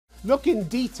look in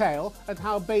detail at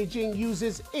how Beijing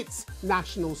uses its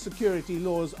national security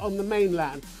laws on the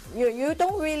mainland. You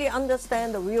don't really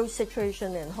understand the real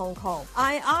situation in Hong Kong.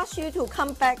 I ask you to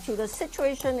come back to the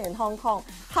situation in Hong Kong,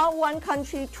 how one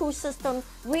country, two systems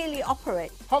really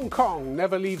operate. Hong Kong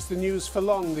never leaves the news for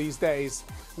long these days.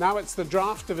 Now it's the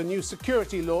draft of a new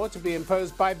security law to be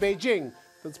imposed by Beijing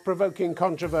that's provoking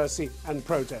controversy and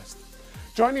protest.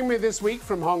 Joining me this week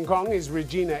from Hong Kong is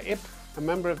Regina Ip, a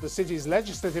member of the city's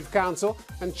Legislative Council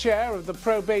and chair of the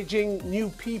pro-Beijing New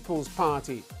People's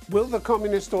Party. Will the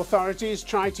communist authorities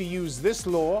try to use this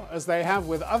law, as they have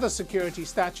with other security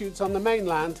statutes on the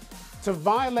mainland, to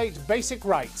violate basic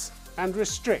rights and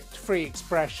restrict free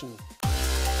expression?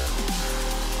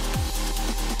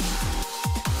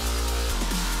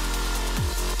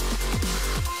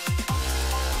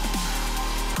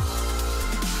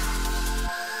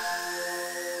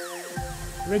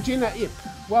 Regina Ip,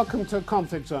 welcome to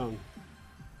Conflict Zone.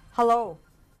 Hello.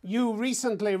 You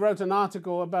recently wrote an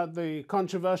article about the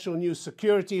controversial new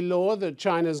security law that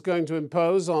China is going to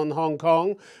impose on Hong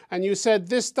Kong, and you said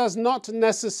this does not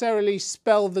necessarily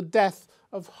spell the death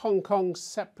of Hong Kong's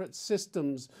separate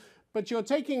systems. But you're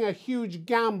taking a huge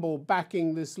gamble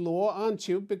backing this law, aren't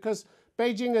you? Because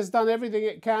Beijing has done everything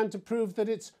it can to prove that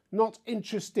it's not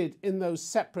interested in those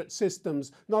separate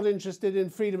systems, not interested in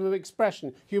freedom of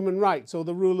expression, human rights, or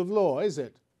the rule of law, is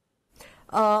it?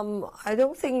 I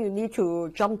don't think you need to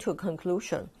jump to a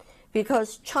conclusion,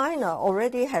 because China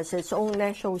already has its own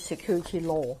national security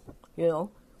law,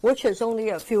 which is only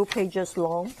a few pages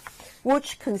long,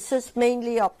 which consists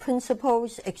mainly of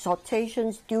principles,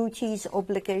 exhortations, duties,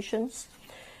 obligations.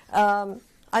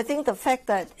 I think the fact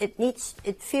that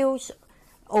it feels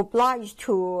obliged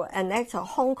to enact a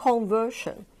Hong Kong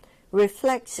version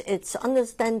reflects its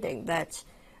understanding that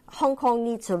Hong Kong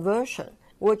needs a version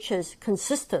which is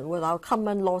consistent with our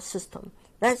common law system.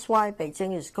 That's why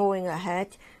Beijing is going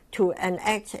ahead to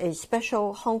enact a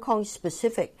special Hong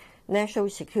Kong-specific national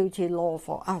security law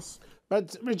for us.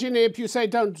 But, Regina, if you say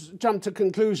don't jump to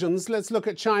conclusions, let's look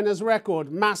at China's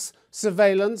record. Mass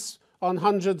surveillance on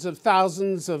hundreds of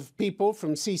thousands of people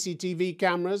from CCTV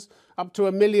cameras, up to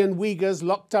 1 million Uighurs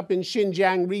locked up in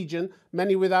Xinjiang region,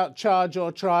 many without charge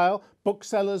or trial,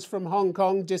 booksellers from Hong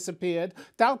Kong disappeared.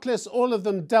 Doubtless all of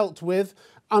them dealt with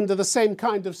under the same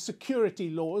kind of security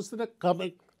laws that are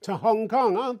coming to Hong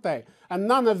Kong, aren't they? And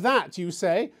none of that, you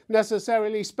say,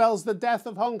 necessarily spells the death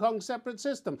of Hong Kong's separate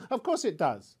system. Of course it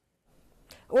does.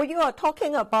 Well, you are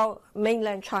talking about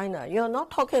mainland China. You're not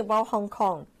talking about Hong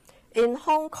Kong. In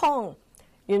Hong Kong,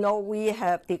 we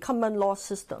have the common law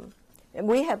system. And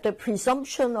we have the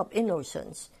presumption of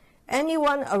innocence.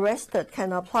 Anyone arrested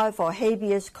can apply for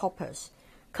habeas corpus.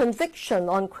 Conviction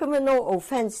on criminal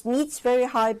offense needs very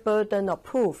high burden of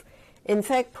proof. In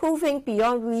fact, proving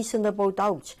beyond reasonable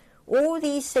doubt. All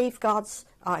these safeguards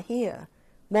are here.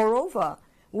 Moreover,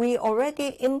 we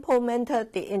already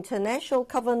implemented the International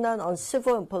Covenant on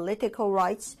Civil and Political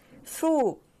Rights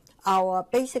through our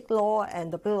basic law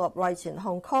and the Bill of Rights in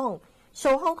Hong Kong.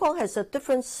 So Hong Kong has a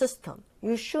different system.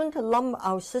 You shouldn't lump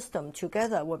our system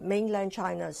together with mainland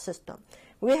China's system.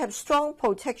 We have strong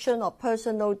protection of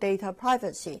personal data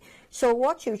privacy. So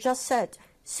what you just said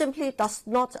simply does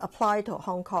not apply to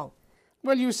Hong Kong.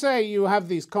 Well, you say you have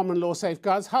these common law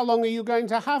safeguards. How long are you going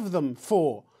to have them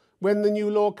for when the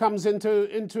new law comes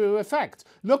into effect?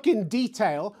 Look in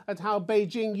detail at how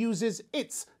Beijing uses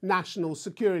its national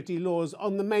security laws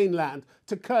on the mainland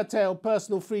to curtail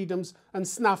personal freedoms and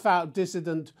snuff out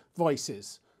dissident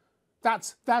voices.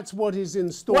 That's what is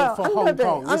in store for Hong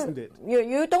Kong, isn't it?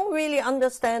 You don't really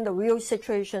understand the real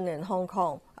situation in Hong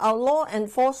Kong. Our law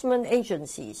enforcement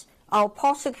agencies, our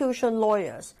prosecution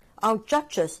lawyers, our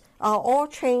judges are all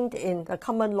trained in the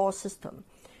common law system.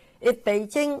 If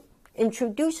Beijing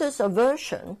introduces a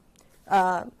version,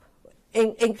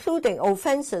 including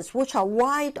offenses which are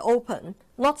wide open,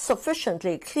 not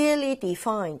sufficiently clearly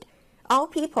defined, our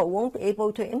people won't be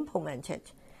able to implement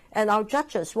it. And our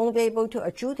judges won't be able to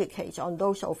adjudicate on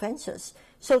those offenses.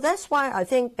 So that's why I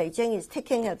think Beijing is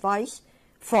taking advice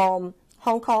from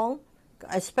Hong Kong,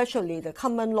 especially the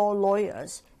common law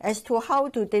lawyers, as to how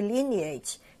to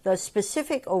delineate the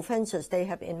specific offenses they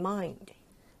have in mind.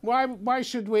 Why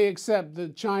should we accept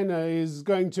that China is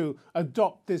going to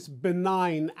adopt this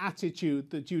benign attitude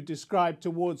that you described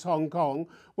towards Hong Kong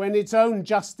when its own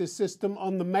justice system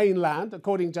on the mainland,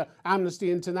 according to Amnesty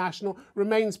International,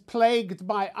 remains plagued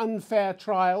by unfair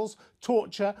trials,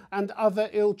 torture and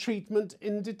other ill treatment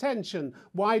in detention?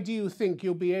 Why do you think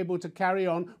you'll be able to carry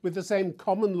on with the same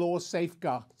common law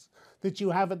safeguards that you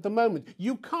have at the moment?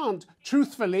 You can't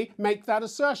truthfully make that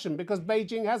assertion because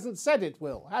Beijing hasn't said it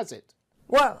will, has it?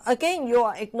 Well, again, you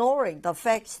are ignoring the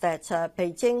facts that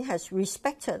Beijing has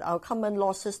respected our common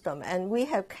law system, and we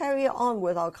have carried on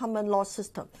with our common law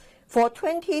system for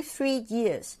 23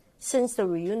 years since the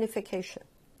reunification.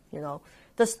 You know,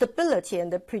 the stability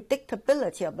and the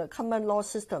predictability of the common law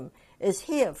system is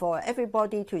here for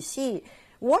everybody to see.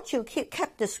 What you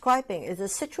kept describing is a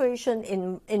situation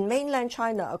in mainland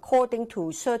China, according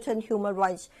to certain human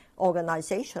rights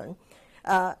organizations.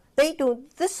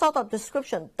 This sort of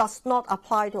description does not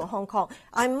apply to Hong Kong.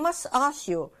 I must ask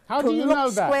you to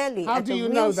look squarely at the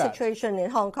real situation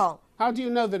in Hong Kong. How do you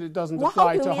know that it doesn't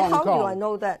apply to Hong Kong? How do I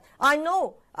know that? I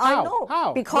know.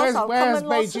 How? Because our common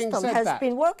law system has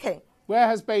been working. Where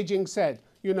has Beijing said,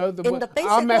 you know,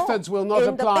 our methods will not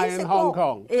apply in Hong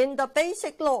Kong? In the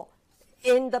basic law.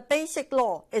 In the basic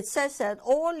law, it says that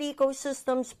all legal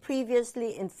systems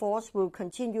previously enforced will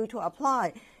continue to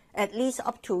apply, at least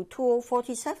up to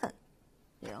 2047.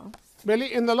 Yeah.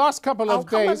 Really, in the last couple of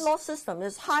days, our common law system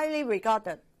is highly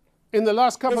regarded. In the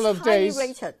last couple of days,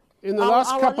 rated. In the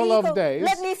last couple of days,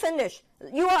 let me finish.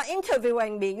 You are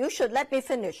interviewing me. You should let me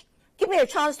finish. Give me a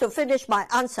chance to finish my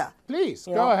answer. Please,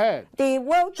 go ahead. The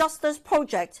World Justice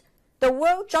Project,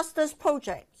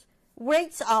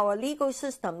 rates our legal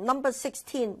system number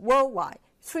 16 worldwide,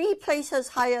 3 places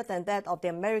higher than that of the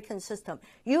American system.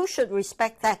 You should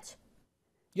respect that.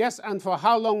 Yes, and for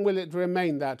how long will it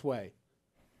remain that way?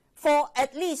 For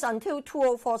at least until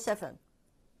 2047.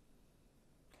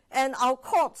 And our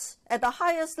courts at the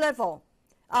highest level,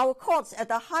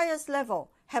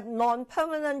 have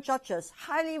non-permanent judges,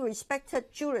 highly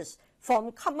respected jurists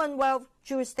from Commonwealth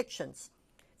jurisdictions.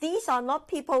 These are not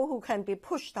people who can be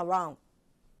pushed around.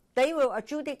 They will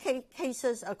adjudicate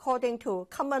cases according to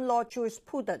common law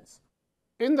jurisprudence.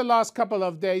 In the last couple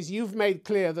of days, you've made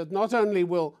clear that not only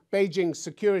will Beijing's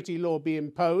security law be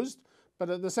imposed, but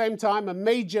at the same time, a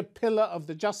major pillar of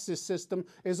the justice system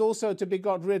is also to be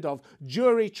got rid of: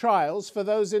 jury trials for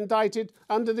those indicted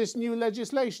under this new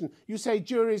legislation. You say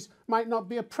juries might not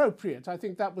be appropriate. I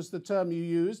think that was the term you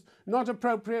used. Not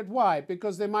appropriate, why?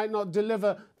 Because they might not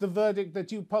deliver the verdict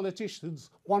that you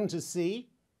politicians want to see?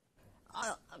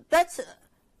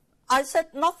 I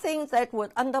said nothing that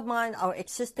would undermine our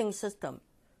existing system.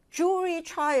 Jury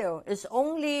trial is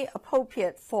only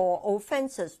appropriate for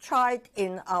offences tried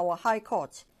in our high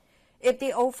courts. If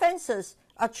the offences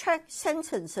attract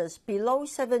sentences below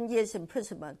 7 years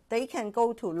imprisonment, they can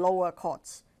go to lower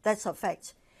courts. That's a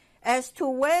fact. As to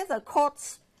where the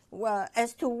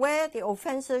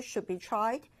offences should be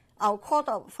tried, our Court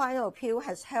of Final Appeal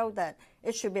has held that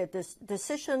it should be a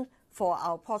decision for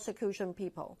our prosecution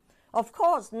people. Of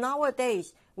course,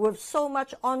 nowadays, with so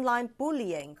much online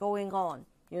bullying going on,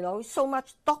 so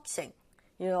much doxing,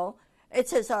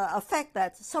 it is a fact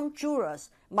that some jurors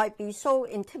might be so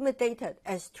intimidated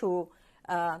as to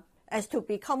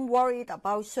become worried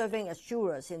about serving as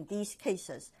jurors in these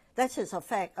cases. That is a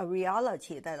fact, a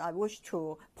reality that I wish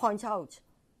to point out.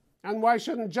 And why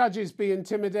shouldn't judges be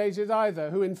intimidated either,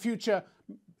 who in future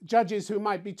judges who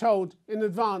might be told in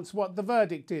advance what the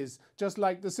verdict is, just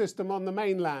like the system on the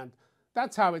mainland?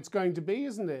 That's how it's going to be,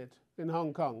 isn't it, in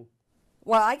Hong Kong?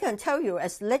 Well, I can tell you,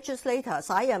 as legislators,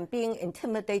 I am being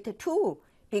intimidated too,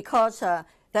 because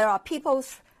there are people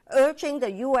urging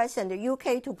the US and the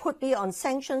UK to put me on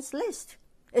sanctions list.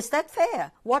 Is that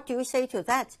fair? What do you say to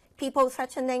that? People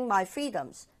threatening my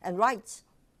freedoms and rights.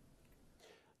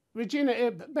 Regina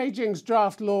Ip, Beijing's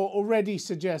draft law already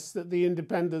suggests that the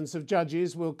independence of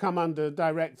judges will come under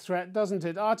direct threat, doesn't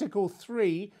it? Article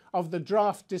 3 of the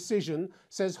draft decision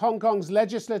says Hong Kong's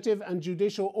legislative and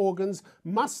judicial organs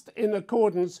must, in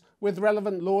accordance with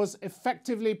relevant laws,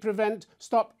 effectively prevent,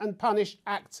 stop and punish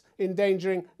acts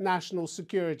endangering national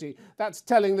security. That's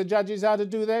telling the judges how to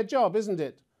do their job, isn't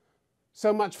it?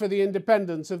 So much for the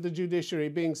independence of the judiciary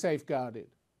being safeguarded.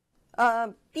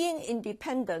 Being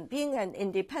an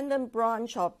independent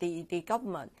branch of the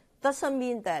government doesn't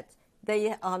mean that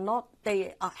they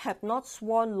have not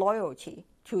sworn loyalty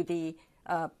to the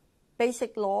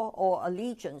basic law or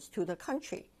allegiance to the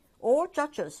country. All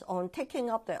judges, on taking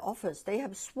up their office, they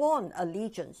have sworn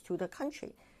allegiance to the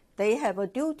country. They have a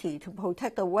duty to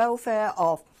protect the welfare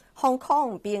of Hong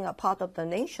Kong being a part of the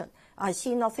nation. I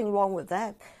see nothing wrong with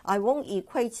that. I won't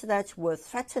equate that with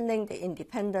threatening the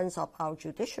independence of our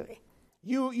judiciary.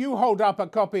 You hold up a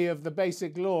copy of the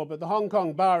Basic Law, but the Hong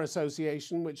Kong Bar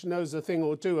Association, which knows a thing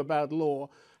or two about law,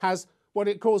 has what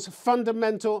it calls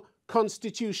fundamental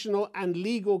constitutional and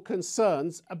legal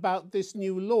concerns about this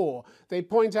new law. They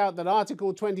point out that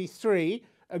Article 23,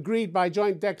 agreed by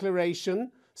joint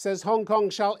declaration, says Hong Kong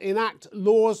shall enact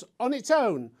laws on its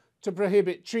own to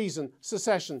prohibit treason,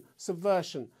 secession,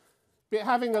 subversion.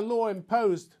 having a law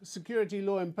imposed, security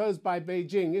law imposed by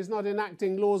Beijing, is not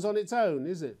enacting laws on its own,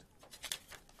 is it?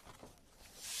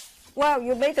 Well,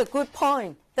 you made a good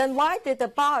point. Then why did the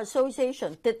Bar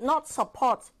Association did not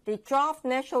support the draft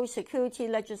national security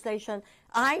legislation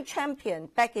I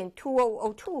championed back in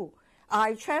 2002?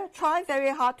 I tried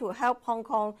very hard to help Hong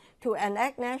Kong to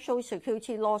enact national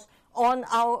security laws on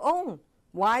our own.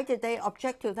 Why did they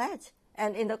object to that?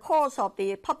 And in the course of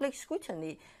the public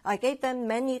scrutiny, I gave them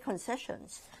many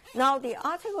concessions. Now, the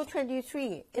Article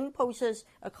 23 imposes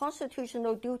a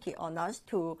constitutional duty on us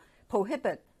to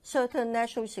prohibit certain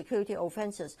national security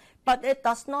offenses, but it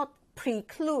does not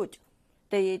preclude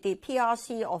the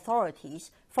PRC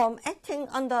authorities from acting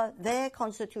under their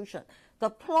constitution. The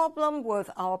problem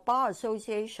with our Bar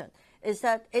Association is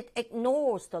that it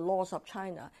ignores the laws of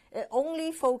China. It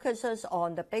only focuses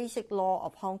on the basic law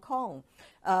of Hong Kong,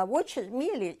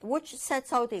 which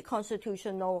sets out the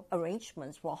constitutional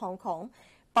arrangements for Hong Kong.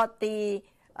 But the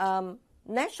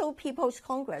National People's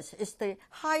Congress is the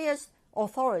highest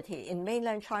authority in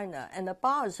mainland China, and the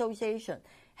Bar Association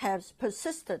has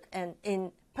persisted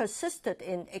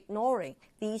in ignoring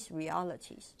these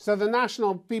realities. So the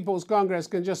National People's Congress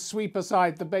can just sweep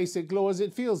aside the basic laws,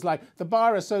 it feels like. The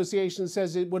Bar Association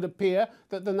says it would appear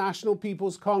that the National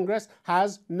People's Congress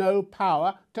has no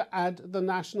power to add the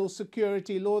national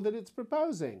security law that it's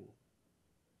proposing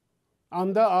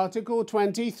under Article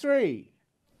 23.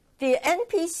 The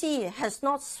NPC has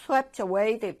not swept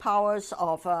away the powers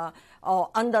of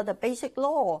under the basic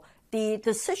law. The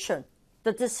decision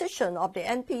of the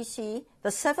NPC, the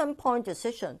 7-point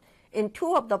decision, in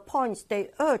 2 of the points they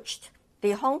urged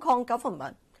the Hong Kong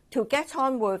government to get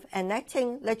on with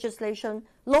enacting legislation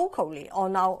locally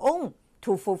on our own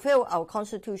to fulfill our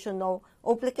constitutional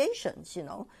obligations.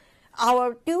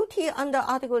 Our duty under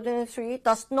Article 23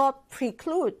 does not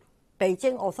preclude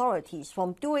Beijing authorities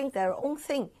from doing their own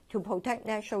thing to protect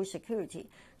national security.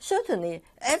 Certainly,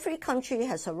 every country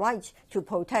has a right to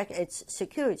protect its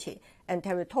security and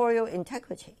territorial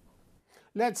integrity.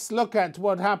 Let's look at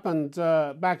what happened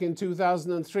back in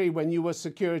 2003 when you were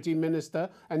security minister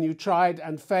and you tried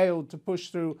and failed to push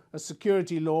through a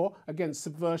security law against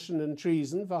subversion and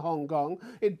treason for Hong Kong.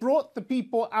 It brought the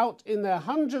people out in their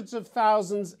hundreds of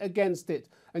thousands against it,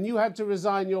 and you had to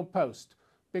resign your post.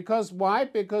 Because why?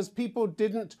 Because people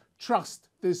didn't trust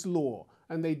this law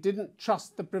and they didn't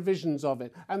trust the provisions of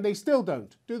it. And they still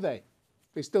don't, do they?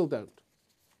 They still don't.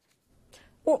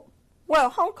 Well,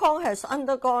 Hong Kong has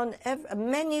undergone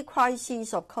many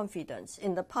crises of confidence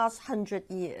in the past 100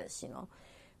 years,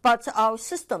 But our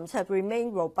systems have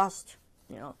remained robust,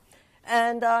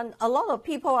 And a lot of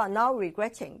people are now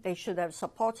regretting they should have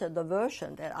supported the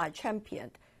version that I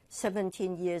championed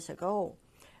 17 years ago.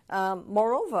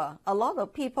 Moreover, a lot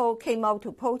of people came out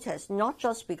to protest, not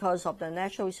just because of the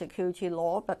national security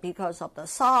law, but because of the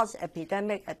SARS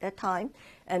epidemic at that time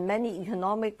and many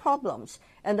economic problems.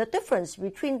 And the difference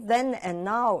between then and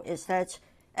now is that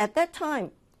at that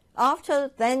time,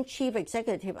 after then Chief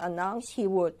Executive announced he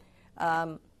would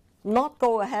not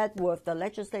go ahead with the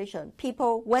legislation,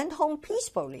 people went home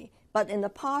peacefully. But in the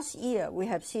past year, we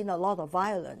have seen a lot of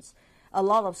violence, a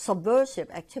lot of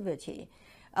subversive activity,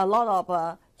 a lot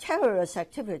of terrorist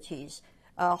activities,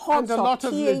 and a lot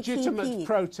of legitimate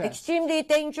protests, extremely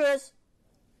dangerous.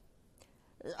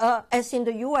 As in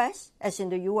the U.S.,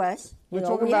 we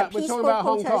have peaceful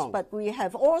protests, but we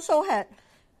have also had.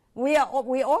 We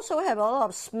also have a lot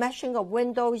of smashing of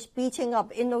windows, beating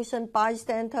up innocent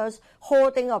bystanders,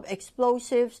 hoarding of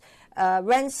explosives,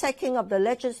 ransacking of the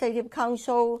Legislative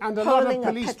Council, and a lot of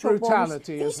police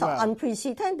brutality as well. These are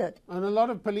unprecedented. And a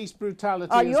lot of police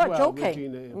brutality as well. You are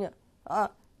joking. Regina.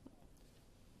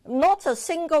 Not a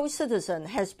single citizen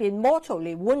has been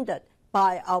mortally wounded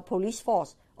by our police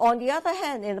force. On the other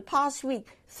hand, in the past week,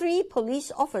 3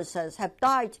 police officers have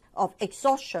died of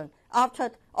exhaustion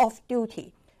after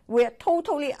off-duty. We are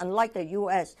totally unlike the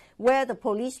U.S., where the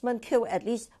policemen kill at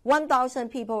least 1,000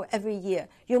 people every year.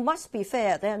 You must be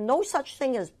fair. There are no such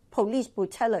thing as police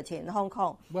brutality in Hong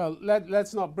Kong. Well,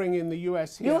 let's not bring in the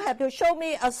U.S. here. You have to show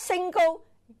me a single...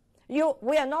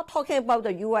 We are not talking about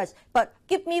the U.S., but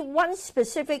give me one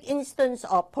specific instance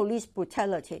of police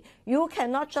brutality. You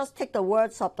cannot just take the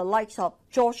words of the likes of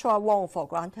Joshua Wong for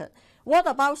granted. What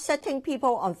about setting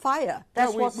people on fire?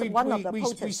 That's what one of the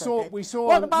protesters did.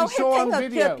 What about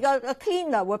hitting a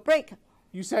cleaner with brake?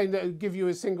 You saying that, give you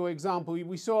a single example.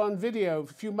 We saw on video a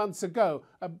few months ago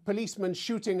a policeman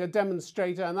shooting a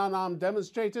demonstrator, an unarmed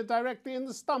demonstrator, directly in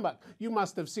the stomach. You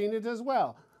must have seen it as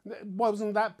well.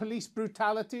 Wasn't that police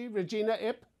brutality, Regina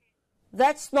Ip?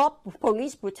 That's not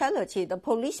police brutality. The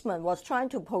policeman was trying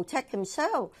to protect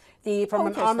himself. The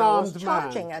protester was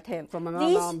charging at him. From an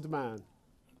unarmed man.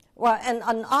 Well, an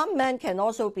unarmed man can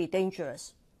also be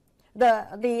dangerous. There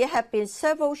have been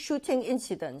several shooting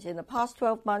incidents in the past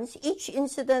 12 months. Each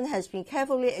incident has been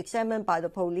carefully examined by the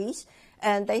police,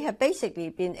 and they have basically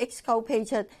been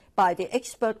exculpated by the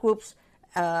expert groups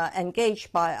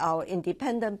engaged by our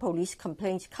Independent Police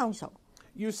Complaints Council.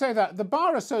 You say that. The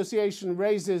Bar Association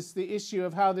raises the issue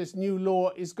of how this new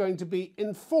law is going to be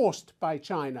enforced by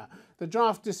China. The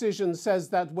draft decision says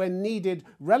that when needed,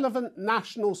 relevant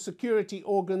national security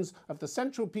organs of the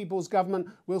Central People's Government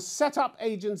will set up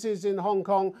agencies in Hong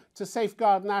Kong to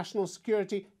safeguard national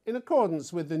security in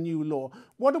accordance with the new law.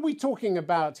 What are we talking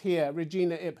about here,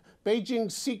 Regina Ip?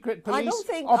 Beijing's secret police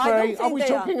operate? Are we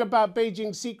talking about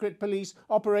Beijing's secret police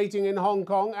operating in Hong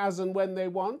Kong as and when they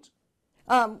want?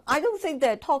 I don't think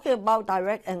they're talking about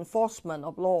direct enforcement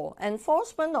of law.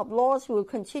 Enforcement of laws will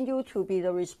continue to be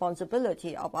the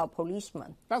responsibility of our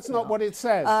policemen. That's not what it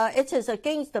says. It is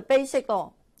against the basic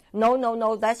law.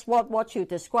 No, that's what you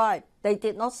described. They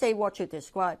did not say what you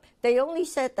described. They only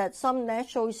said that some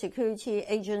national security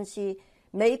agency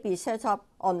may be set up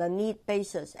on a need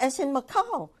basis, as in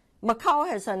Macau. Macau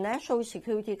has a National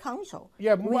Security Council.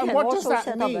 Yeah, what does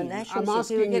that mean? I'm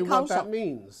asking you what that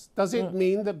means. Does it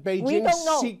mean that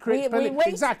Beijing's secret police...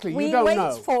 Exactly, you don't know. We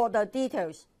wait for the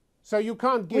details. So you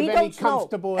can't give any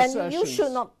comfortable assertions. And you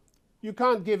should not... You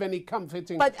can't give any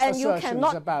comforting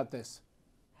assertions about this.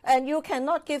 And you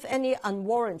cannot give any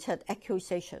unwarranted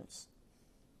accusations.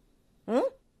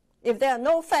 If there are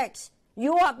no facts,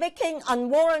 you are making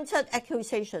unwarranted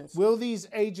accusations. Will these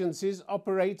agencies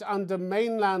operate under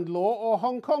mainland law or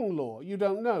Hong Kong law? You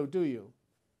don't know, do you?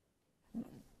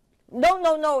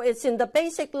 No. It's in the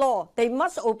basic law. They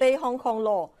must obey Hong Kong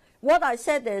law. What I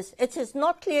said is, it is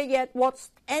not clear yet what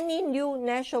any new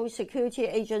national security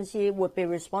agency would be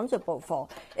responsible for.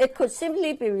 It could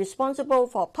simply be responsible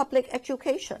for public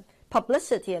education,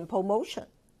 publicity and promotion,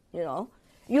 you know.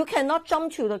 You cannot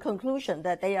jump to the conclusion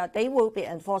that they will be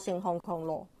enforcing Hong Kong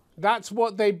law. That's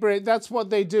what they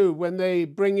do when they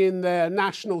bring in their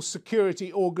national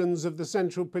security organs of the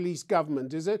Central Police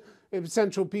Government, is it?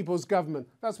 Central People's Government.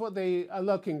 That's what they are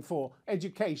looking for.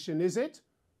 Education, is it?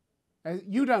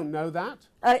 You don't know that.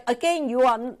 Again, you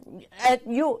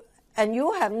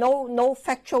have no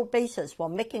factual basis for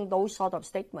making those sort of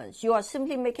statements. You are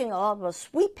simply making a lot of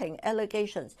sweeping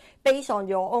allegations based on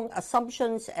your own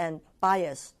assumptions and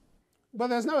bias. Well,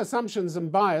 there's no assumptions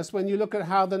and bias when you look at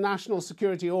how the national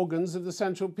security organs of the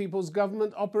Central People's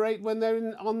Government operate when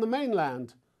they're on the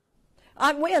mainland.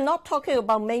 We are not talking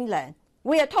about mainland.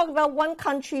 We are talking about one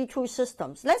country, two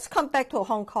systems. Let's come back to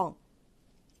Hong Kong.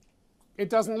 It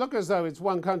doesn't look as though it's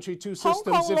one country, two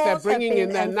systems if they're bringing in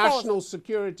their national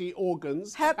security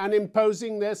organs and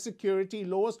imposing their security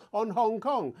laws on Hong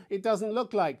Kong. It doesn't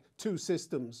look like two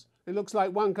systems. It looks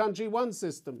like one country, one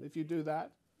system, if you do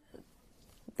that.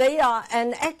 They are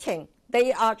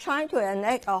trying to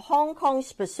enact a Hong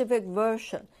Kong-specific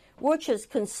version, which is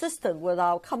consistent with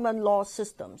our common law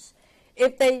systems.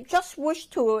 If they just wish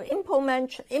to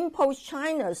impose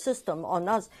China's system on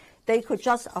us, they could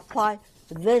just apply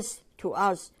this to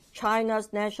us,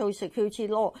 China's national security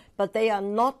law. But they are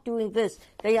not doing this.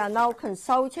 They are now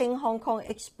consulting Hong Kong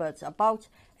experts about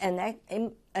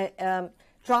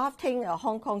drafting a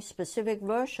Hong Kong-specific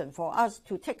version for us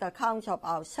to take account of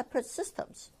our separate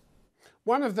systems.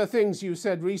 One of the things you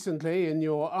said recently in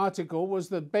your article was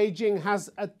that Beijing has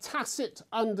a tacit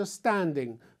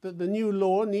understanding that the new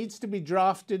law needs to be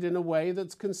drafted in a way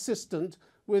that's consistent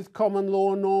with common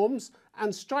law norms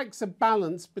and strikes a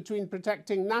balance between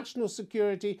protecting national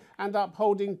security and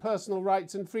upholding personal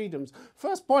rights and freedoms.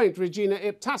 First point, Regina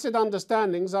Ip, tacit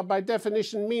understandings are by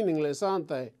definition meaningless, aren't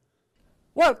they?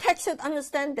 Well, tacit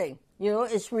understanding,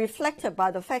 is reflected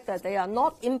by the fact that they are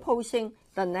not imposing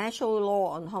the national law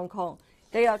on Hong Kong.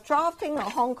 They are drafting a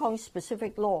Hong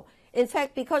Kong-specific law. In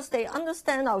fact, because they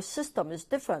understand our system is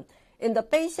different, in the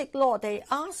basic law, they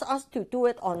ask us to do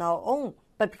it on our own.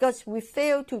 But because we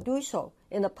failed to do so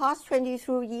in the past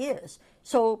 23 years,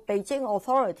 so Beijing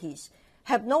authorities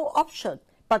have no option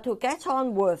but to get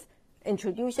on with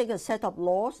introducing a set of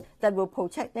laws that will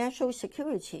protect national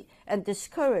security and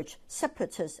discourage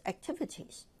separatist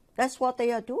activities. That's what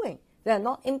they are doing. They are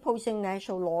not imposing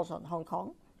national laws on Hong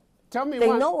Kong.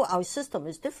 They know our system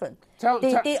is different.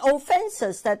 The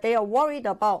offenses that they are worried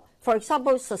about, for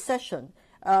example, secession,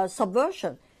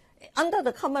 subversion, under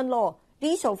the common law,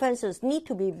 these offenses need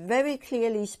to be very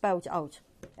clearly spelled out,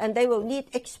 and they will need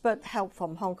expert help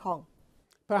from Hong Kong.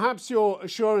 Perhaps your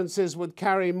assurances would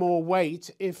carry more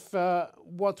weight if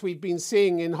what we've been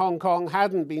seeing in Hong Kong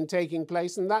hadn't been taking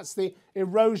place, and that's the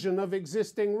erosion of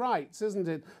existing rights, isn't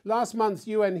it? Last month,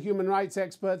 UN human rights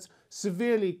experts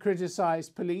severely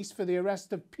criticised police for the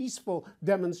arrest of peaceful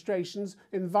demonstrations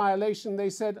in violation, they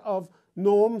said, of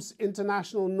norms,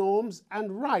 international norms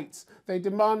and rights. They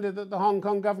demanded that the Hong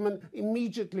Kong government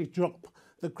immediately drop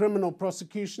the criminal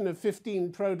prosecution of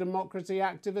 15 pro-democracy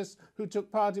activists who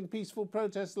took part in peaceful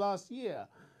protests last year.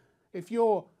 If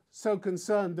you're so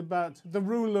concerned about the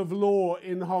rule of law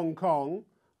in Hong Kong,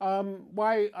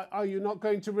 why are you not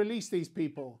going to release these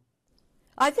people?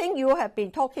 I think you have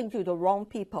been talking to the wrong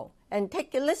people and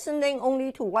listening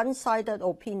only to one-sided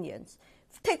opinions.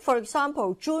 Take, for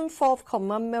example, June 4th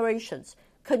commemorations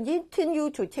continue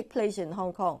to take place in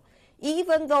Hong Kong,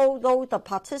 even though the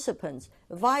participants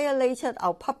violated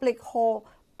our public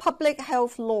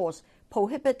health laws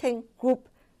prohibiting group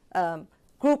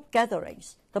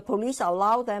gatherings. The police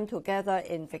allowed them to gather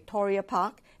in Victoria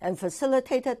Park and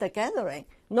facilitated the gathering.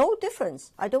 No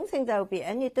difference. I don't think there will be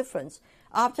any difference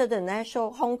after the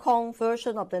Hong Kong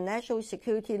version of the national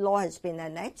security law has been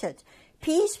enacted.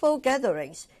 Peaceful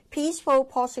gatherings, peaceful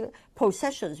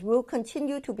processions will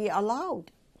continue to be allowed.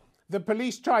 The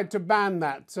police tried to ban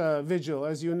that vigil,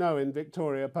 as you know, in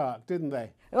Victoria Park, didn't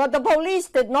they? Well, the police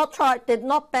did not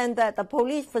ban that. The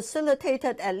police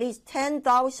facilitated at least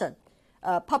 10,000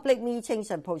 public meetings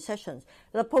and processions.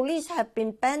 The police have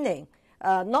been banning,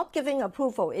 not giving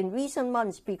approval in recent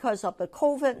months because of the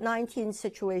COVID-19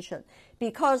 situation,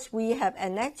 because we have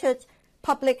enacted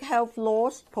public health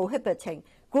laws prohibiting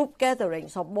group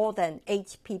gatherings of more than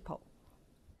 8 people.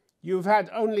 You've had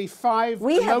only 5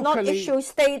 We have not issued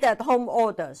stay-at-home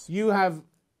orders. You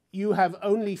have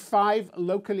only 5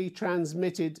 locally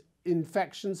transmitted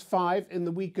infections, 5 in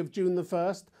the week of June the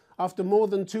 1st, after more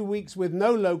than 2 weeks with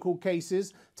no local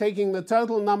cases, taking the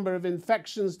total number of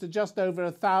infections to just over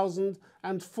 1,000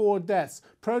 and 4 deaths.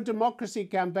 Pro-democracy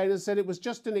campaigners said it was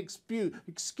just an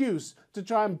excuse to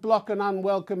try and block an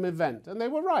unwelcome event. And they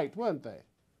were right, weren't they?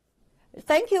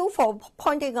 Thank you for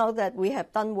pointing out that we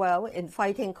have done well in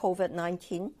fighting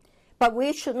COVID-19, but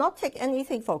we should not take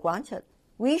anything for granted.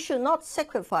 We should not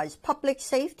sacrifice public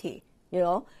safety,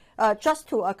 just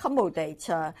to accommodate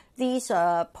these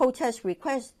protest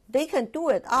requests. They can do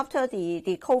it after the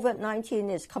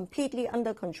COVID-19 is completely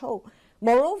under control.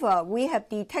 Moreover, we have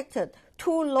detected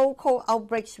 2 local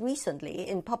outbreaks recently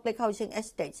in public housing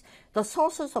estates, the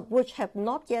sources of which have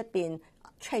not yet been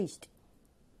traced.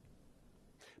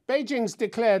 Beijing's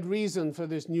declared reason for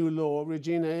this new law,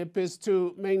 Regina Ip, is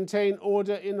to maintain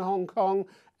order in Hong Kong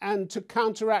and to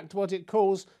counteract what it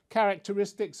calls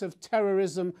characteristics of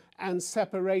terrorism and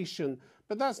separation.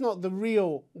 But that's not the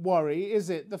real worry, is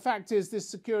it? The fact is this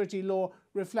security law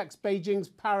reflects Beijing's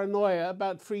paranoia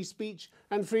about free speech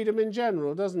and freedom in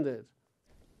general, doesn't it?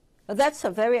 That's a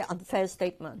very unfair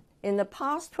statement. In the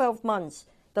past 12 months,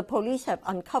 the police have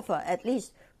uncovered at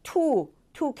least two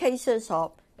cases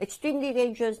of extremely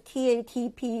dangerous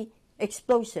TATP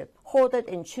explosive hoarded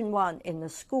in Xinjiang in a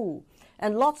school,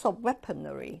 and lots of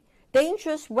weaponry.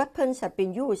 Dangerous weapons have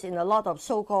been used in a lot of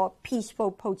so-called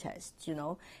peaceful protests,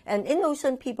 and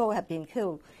innocent people have been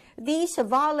killed. These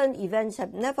violent events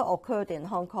have never occurred in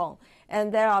Hong Kong,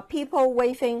 and there are people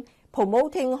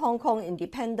promoting Hong Kong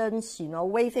independence,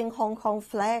 waving Hong Kong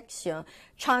flags,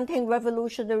 chanting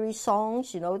revolutionary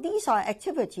songs. These are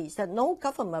activities that no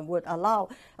government would allow.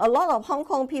 A lot of Hong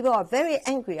Kong people are very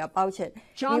angry about it.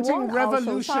 Chanting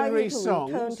revolutionary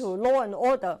songs. Return to law and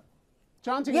order.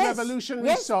 Chanting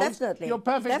revolutionary songs. Definitely. You're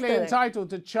perfectly entitled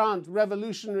to chant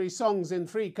revolutionary songs in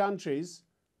free countries,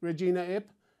 Regina Ip.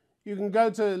 You can go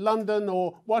to London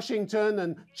or Washington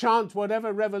and chant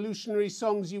whatever revolutionary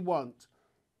songs you want.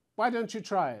 Why don't you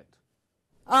try it?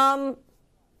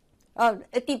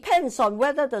 It depends on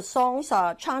whether the songs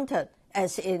are chanted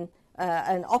as in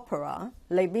an opera,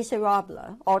 Les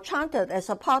Miserables, or chanted as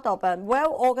a part of a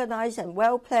well-organized and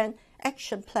well-planned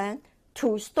action plan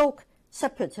to stoke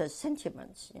separatist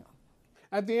sentiments.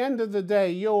 At the end of the day,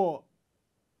 your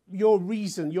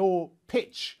reason, your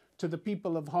pitch to the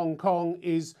people of Hong Kong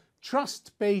is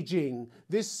trust Beijing.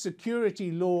 This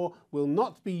security law will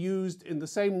not be used in the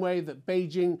same way that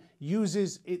Beijing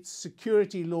uses its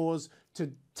security laws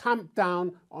to tamp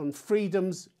down on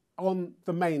freedoms on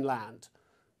the mainland.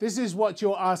 This is what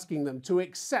you're asking them, to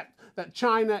accept that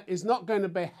China is not going to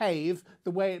behave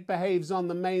the way it behaves on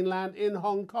the mainland in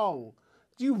Hong Kong.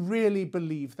 Do you really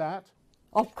believe that?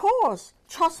 Of course,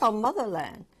 trust our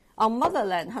motherland. our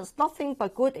motherland has nothing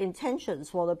but good intentions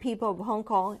for the people of Hong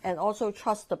Kong, and also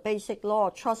trust the basic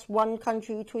law, trust one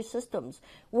country, two systems,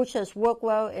 which has worked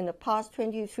well in the past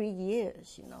 23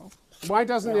 years, you know. Why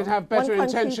doesn't it have better One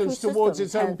country, intentions two towards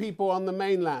its systems, own people on the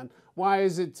mainland? Why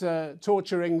is it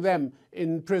torturing them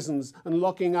in prisons and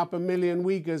locking up 1 million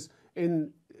Uighurs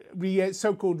in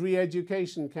so-called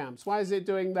re-education camps? Why is it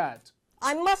doing that?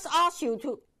 I must ask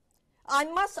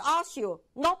you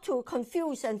not to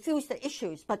confuse and fuse the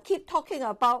issues, but keep talking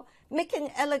about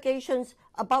making allegations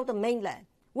about the mainland,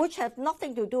 which have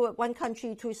nothing to do with one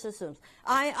country, two systems.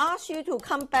 I ask you to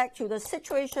come back to the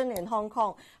situation in Hong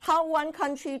Kong, how one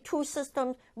country, two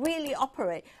systems really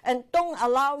operate, and don't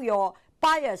allow your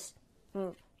bias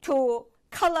to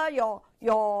color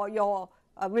your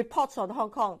reports on Hong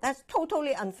Kong. That's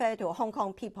totally unfair to Hong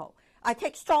Kong people. I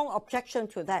take strong objection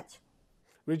to that.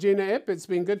 Regina Ip, it's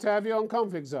been good to have you on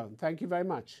Conflict Zone. Thank you very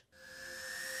much.